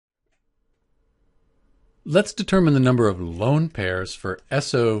Let's determine the number of lone pairs for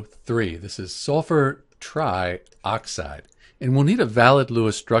SO3. This is sulfur trioxide. And we'll need a valid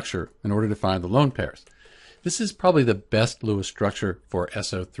Lewis structure in order to find the lone pairs. This is probably the best Lewis structure for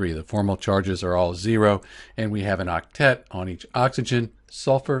SO3. The formal charges are all 0, and we have an octet on each oxygen.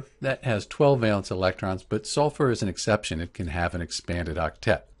 Sulfur, that has 12 valence electrons, but sulfur is an exception. It can have an expanded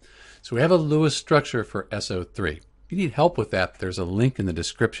octet. So we have a Lewis structure for SO3. If you need help with that, there's a link in the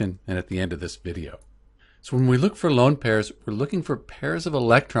description and at the end of this video. So when we look for lone pairs, we're looking for pairs of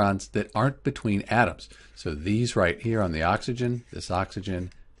electrons that aren't between atoms. So these right here on the oxygen, this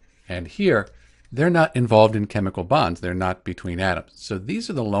oxygen, and here, they're not involved in chemical bonds. They're not between atoms. So these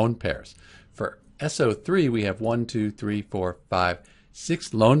are the lone pairs. For SO3, we have 1, 2, 3, 4, 5,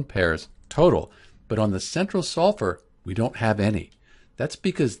 6 lone pairs total. But on the central sulfur, we don't have any. That's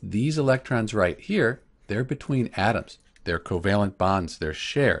because these electrons right here, they're between atoms. They're covalent bonds. They're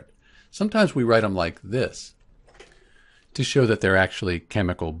shared. Sometimes we write them like this to show that they're actually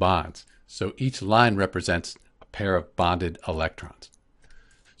chemical bonds. So each line represents a pair of bonded electrons.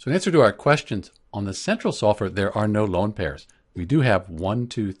 So in answer to our questions, on the central sulfur, there are no lone pairs. We do have 1,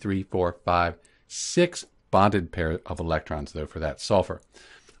 2, 3, 4, 5, 6 bonded pairs of electrons, though, for that sulfur.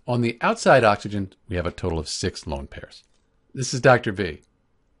 On the outside oxygen, we have a total of 6 lone pairs. This is Dr. V,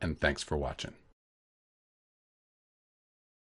 and thanks for watching.